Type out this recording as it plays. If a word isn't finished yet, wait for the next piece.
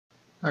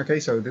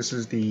Okay, so this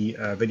is the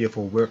video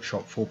for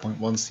workshop 4.1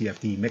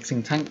 CFD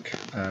mixing tank.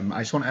 I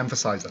just want to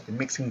emphasize that the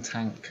mixing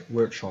tank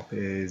workshop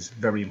is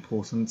very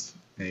important.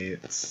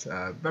 It's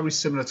very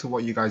similar to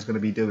what you guys are going to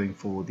be doing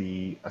for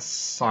the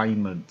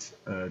assignment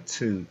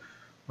 2,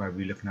 where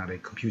we're looking at a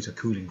computer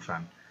cooling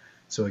fan.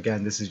 So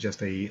again, this is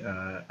just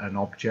an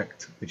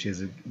object which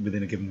is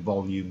within a given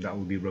volume that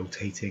will be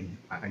rotating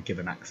at a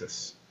given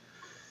axis.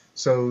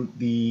 So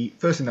the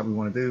first thing that we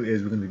want to do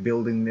is we're going to be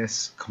building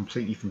this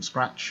completely from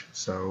scratch.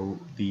 So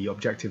the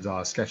objectives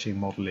are sketching,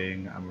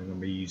 modeling, and we're going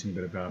to be using a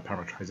bit of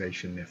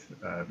parameterization if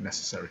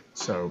necessary.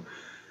 So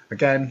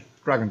again,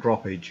 drag and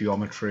drop a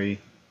geometry,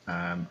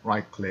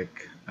 right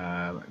click,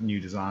 new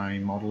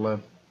design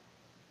modeler.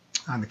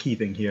 And the key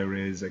thing here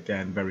is,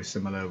 again, very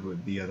similar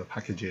with the other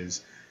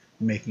packages,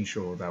 making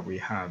sure that we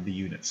have the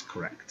units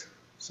correct.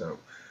 So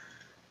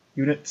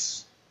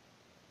units,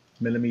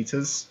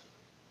 millimeters.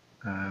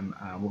 And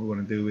what we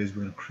want to do is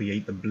we're going to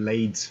create the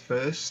blades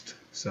first.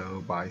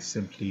 So by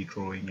simply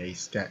drawing a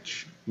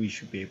sketch, we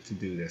should be able to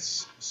do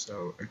this.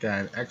 So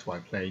again,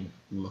 XY plane,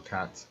 look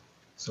at.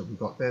 So we've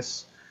got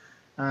this.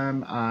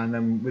 And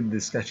then with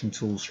the sketching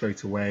tool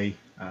straight away,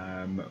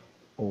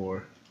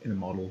 or in the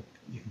model,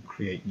 you can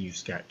create new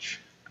sketch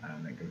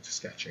and then go to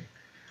sketching.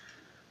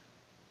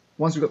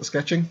 Once we've got the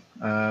sketching,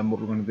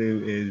 what we're going to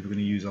do is we're going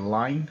to use a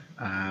line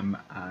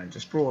and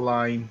just draw a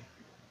line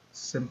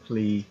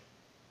simply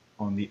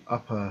on the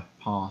upper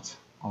part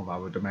of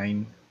our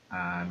domain.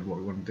 And what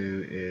we want to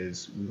do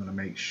is we want to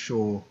make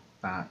sure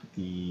that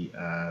we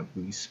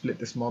split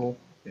this model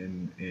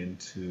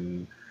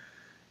into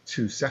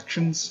two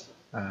sections,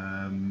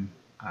 and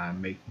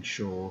making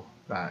sure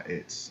that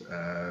it's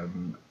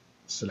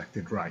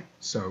selected right.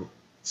 So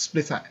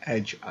split at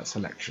edge at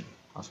selection,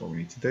 that's what we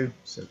need to do.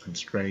 So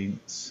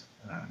constraints,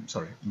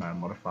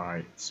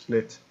 modify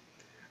split,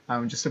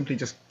 and just simply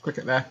click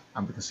it there,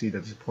 and we can see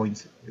that this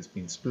point is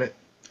being split.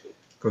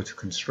 Go to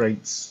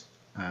constraints,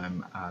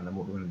 and then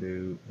what we're going to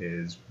do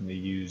is we're going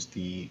to use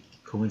the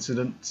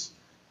coincidence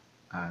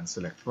and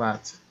select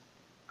that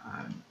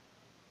and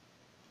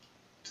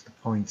to the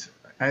point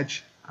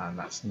edge, and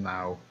that's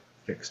now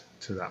fixed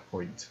to that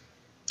point.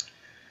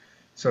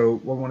 So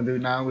what we want to do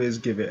now is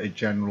give it a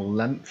general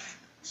length.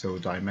 So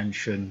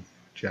dimension,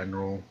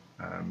 general,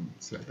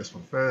 select this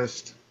one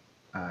first,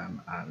 and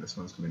this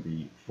one's going to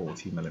be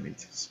 40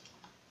 millimeters.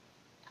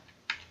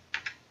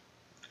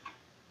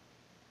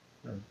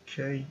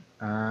 Okay,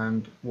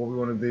 and what we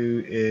want to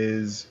do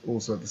is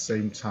also at the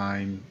same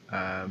time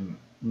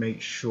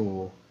make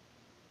sure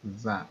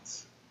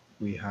that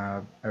we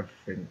have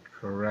everything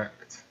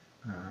correct.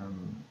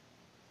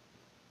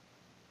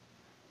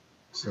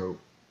 So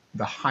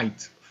the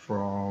height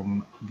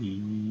from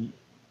the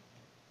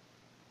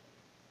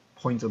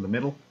point of the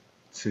middle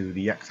to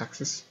the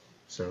x-axis,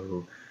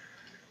 so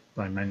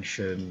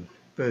dimension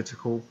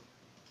vertical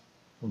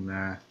from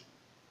there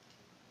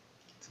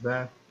to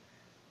there.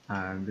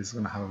 And this is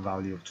going to have a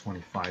value of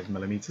 25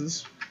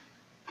 millimeters.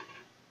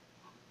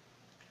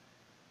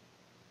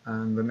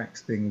 And the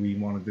next thing we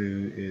want to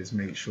do is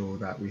make sure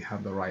that we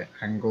have the right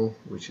angle,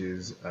 which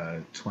is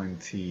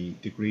 20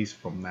 degrees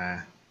from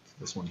there to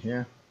this one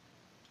here.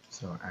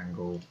 So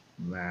angle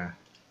from there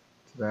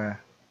to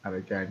there. And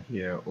again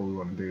here, all we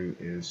want to do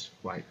is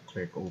right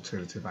click,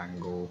 alternative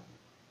angle,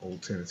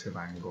 alternative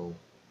angle,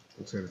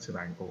 alternative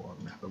angle,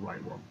 and we have the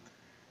right one.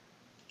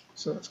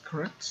 So that's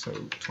correct, so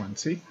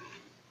 20.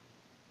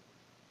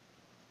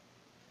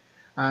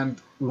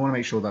 And we want to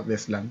make sure that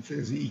this length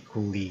is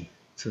equally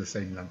to the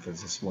same length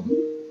as this one.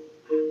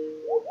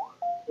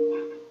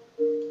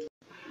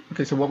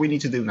 Okay, so what we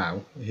need to do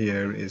now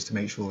here is to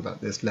make sure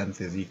that this length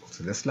is equal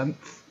to this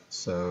length.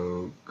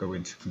 So go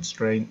into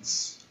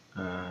constraints,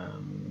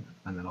 and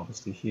then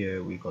obviously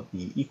here we've got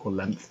the equal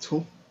length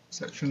tool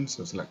section.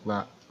 So select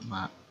that, and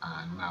that,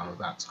 and now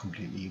that's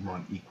completely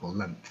one equal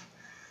length.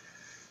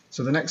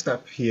 So the next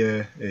step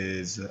here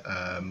is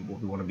what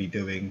we want to be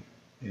doing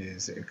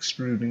is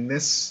extruding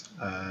this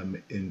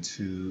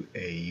into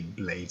a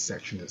blade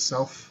section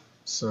itself.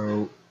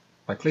 So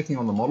by clicking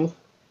on the model,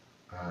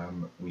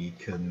 we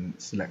can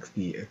select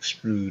the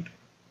extrude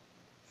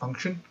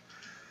function.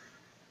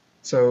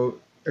 So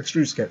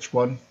extrude sketch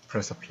 1,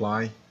 press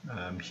apply.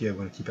 Here we're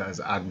going to keep it as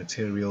add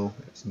material.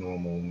 It's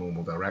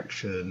normal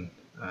direction.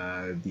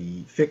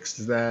 The fixed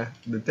is there.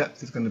 The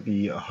depth is going to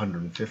be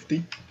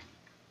 150.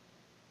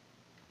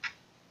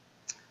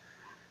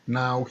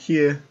 Now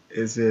here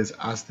is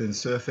as thin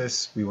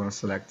surface. We want to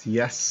select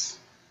yes,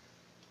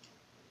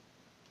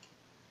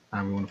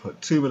 and we want to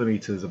put 2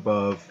 millimeters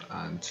above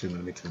and 2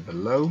 millimeters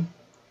below,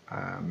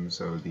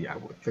 so the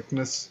outward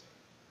thickness,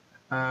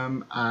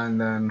 and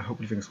then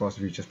hopefully, fingers crossed,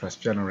 if you just press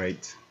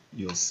generate,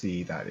 you'll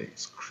see that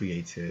it's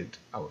created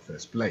our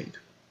first blade.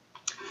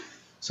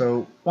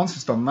 So once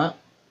it's done that,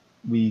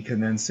 we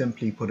can then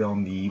simply put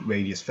on the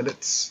radius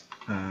fillets.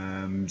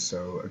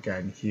 So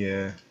again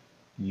here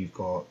you've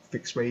got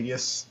fixed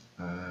radius,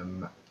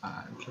 and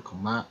click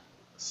on that,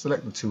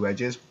 select the two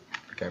edges,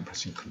 again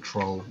pressing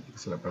Control, you can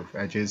select both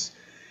edges.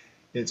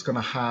 It's going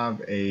to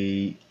have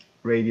a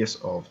radius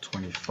of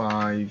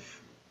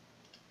 25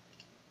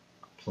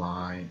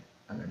 apply,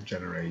 and then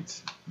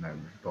generate, and then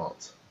we've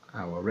got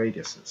our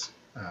radiuses,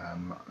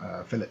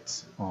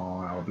 fillets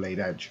on our blade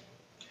edge.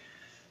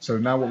 So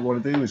now what we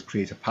want to do is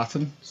create a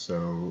pattern.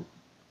 So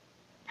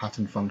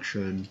pattern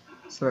function,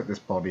 select this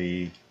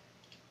body,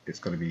 it's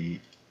going to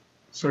be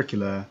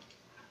circular,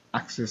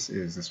 axis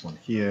is this one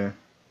here,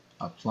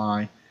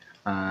 apply,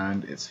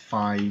 and it's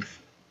 5,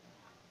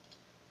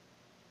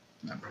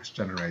 and press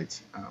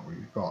generate.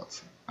 We've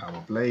got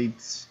our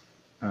blades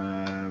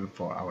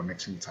for our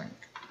mixing tank.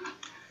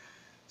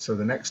 So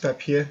the next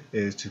step here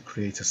is to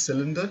create a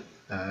cylinder,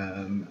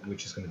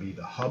 which is going to be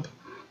the hub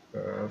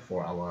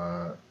for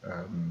our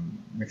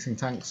mixing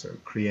tank. So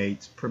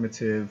create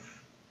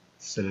primitive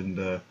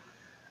cylinder,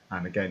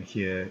 and again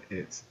here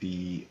it's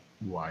the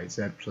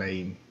YZ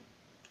plane,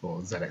 or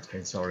ZX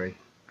plane, sorry,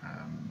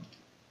 and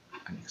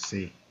you can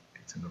see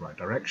it's in the right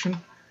direction.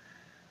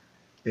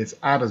 It's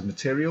add as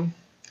material,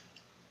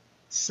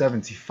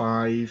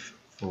 75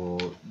 for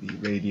the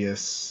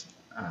radius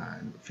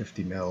and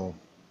 50 mil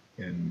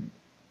in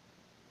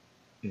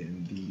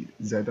the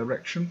Z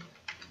direction.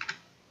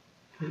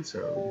 Okay, so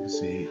you can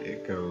see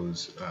it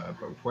goes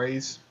both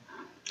ways.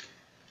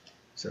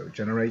 So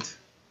generate.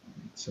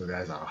 So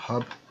there's our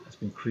hub that's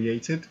been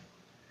created.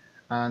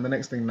 And the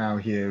next thing now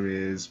here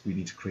is we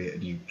need to create a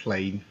new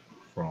plane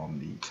from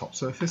the top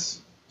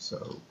surface. So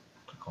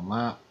click on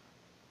that,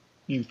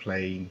 new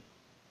plane,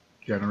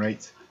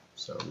 generate.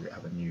 So we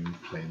have a new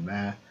plane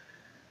there.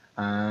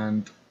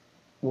 And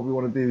what we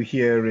want to do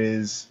here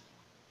is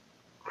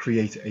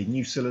create a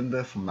new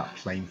cylinder from that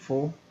plane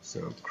 4.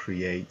 So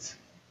create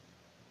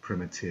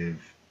primitive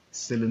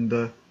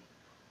cylinder,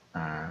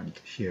 and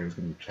here is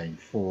going to be plane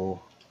 4,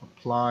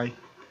 apply,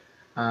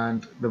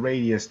 and the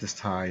radius this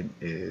time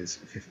is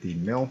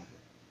 15 mil.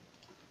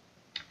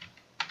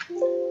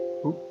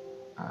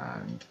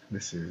 And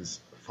this is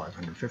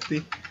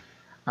 550,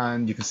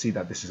 and you can see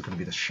that this is going to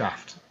be the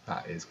shaft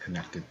that is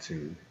connected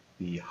to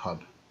the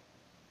hub.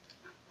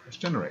 Press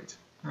generate.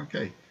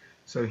 Okay,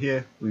 so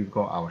here we've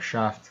got our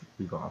shaft,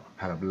 we've got our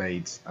propeller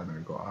blades, and then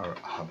we've got our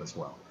hub as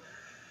well.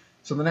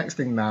 So the next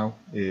thing now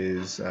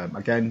is,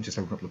 again, just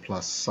open up the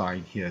plus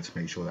sign here to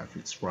make sure that if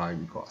it's right,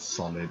 we've got a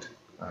solid,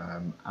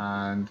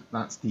 and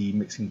that's the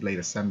mixing blade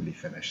assembly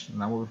finished.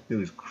 Now what we'll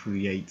do is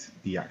create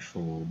the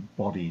actual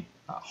body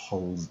that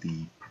holds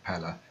the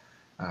propeller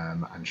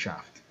and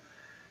shaft.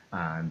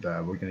 And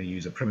we're going to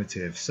use a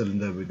primitive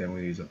cylinder, but then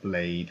we'll use a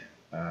blade,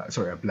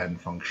 a blend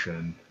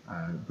function,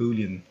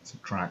 Boolean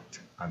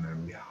Subtract, and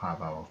then we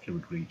have our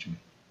fluid region.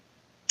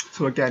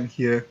 So again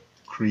here,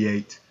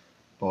 create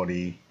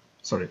body,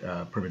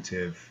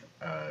 primitive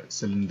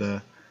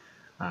cylinder,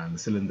 and the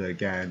cylinder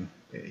again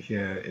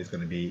here is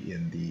going to be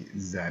in the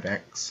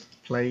ZX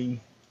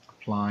plane,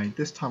 apply.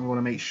 This time we want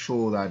to make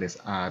sure that it's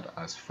add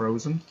as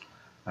frozen,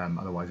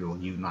 otherwise it will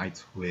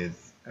unite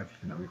with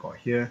everything that we've got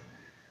here.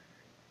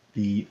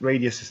 The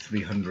radius is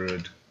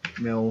 300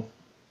 mil,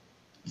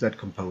 Z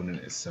component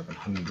is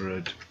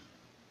 700,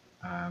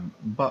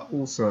 but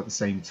also at the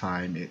same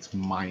time it's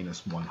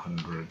minus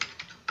 100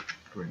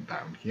 going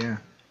down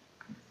here.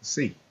 You can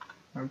see.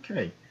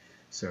 Okay,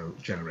 so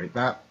generate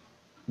that.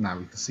 Now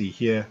we can see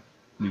here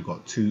we've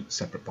got 2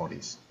 separate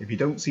bodies. If you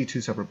don't see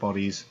 2 separate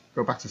bodies,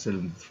 go back to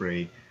cylinder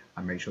 3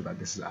 and make sure that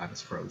this is add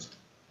as frozen.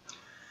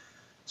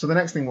 So the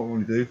next thing what we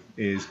want to do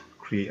is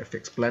create a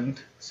fixed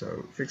blend.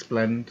 So fixed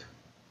blend,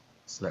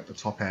 select the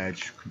top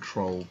edge,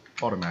 control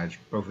bottom edge,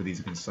 both of these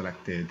have been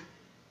selected,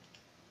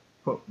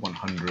 put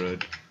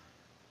 100,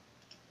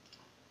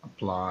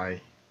 apply,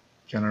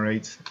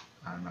 generate,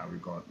 and now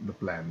we've got the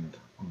blend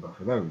on both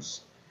of those.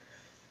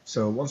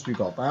 So once we've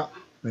got that,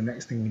 the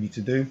next thing we need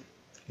to do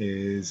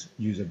is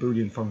use a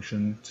Boolean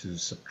function to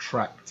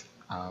subtract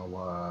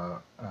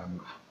our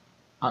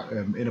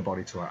inner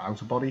body to our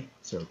outer body.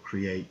 So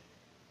create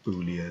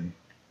Boolean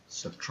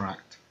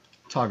Subtract.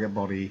 Target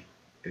body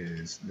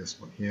is this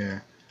one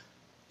here.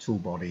 Tool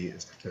body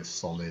is the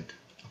solid,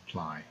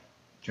 apply,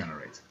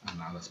 generate, and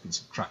now that's been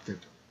subtracted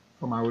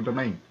from our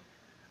domain.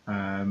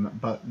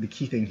 But the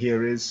key thing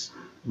here is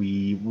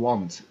we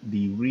want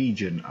the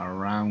region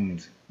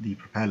around the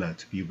propeller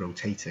to be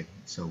rotating,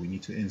 so we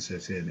need to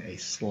insert in a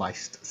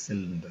sliced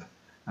cylinder,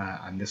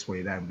 and this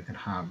way then we can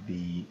have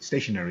the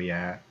stationary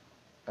air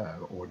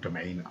or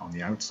domain on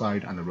the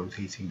outside and the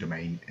rotating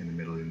domain in the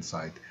middle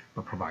inside,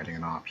 but providing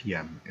an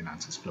RPM in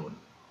ANSYS Fluent.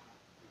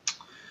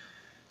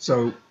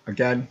 So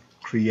again,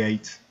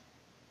 create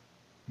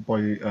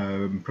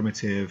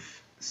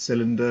primitive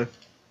cylinder,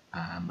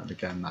 and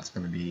again that's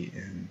going to be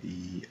in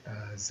the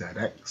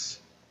ZX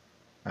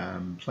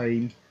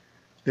plane.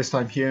 This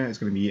time here it's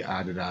going to be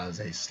added as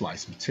a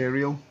slice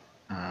material.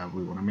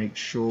 We want to make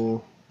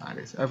sure that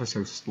it's ever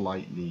so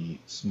slightly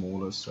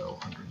smaller, so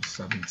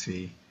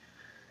 170.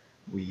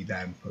 We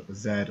then put the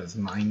Z as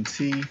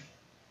 90,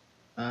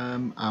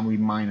 and we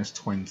minus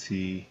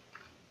 20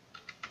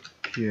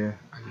 here,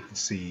 and you can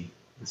see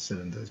the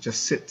cylinder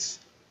just sits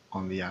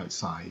on the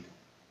outside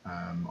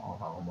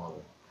of our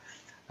model.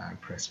 And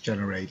press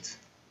generate,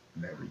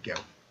 and there we go.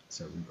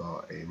 So we've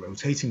got a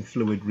rotating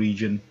fluid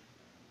region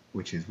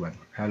which is where the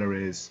propeller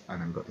is, and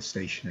then we've got the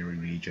stationary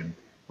region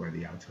where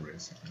the outer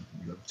is. And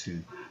you've got the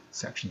two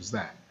sections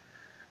there.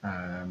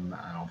 And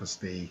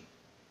obviously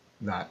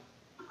that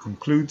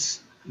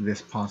concludes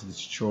this part of the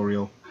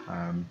tutorial,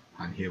 and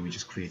here we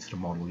just created a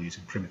model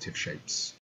using primitive shapes.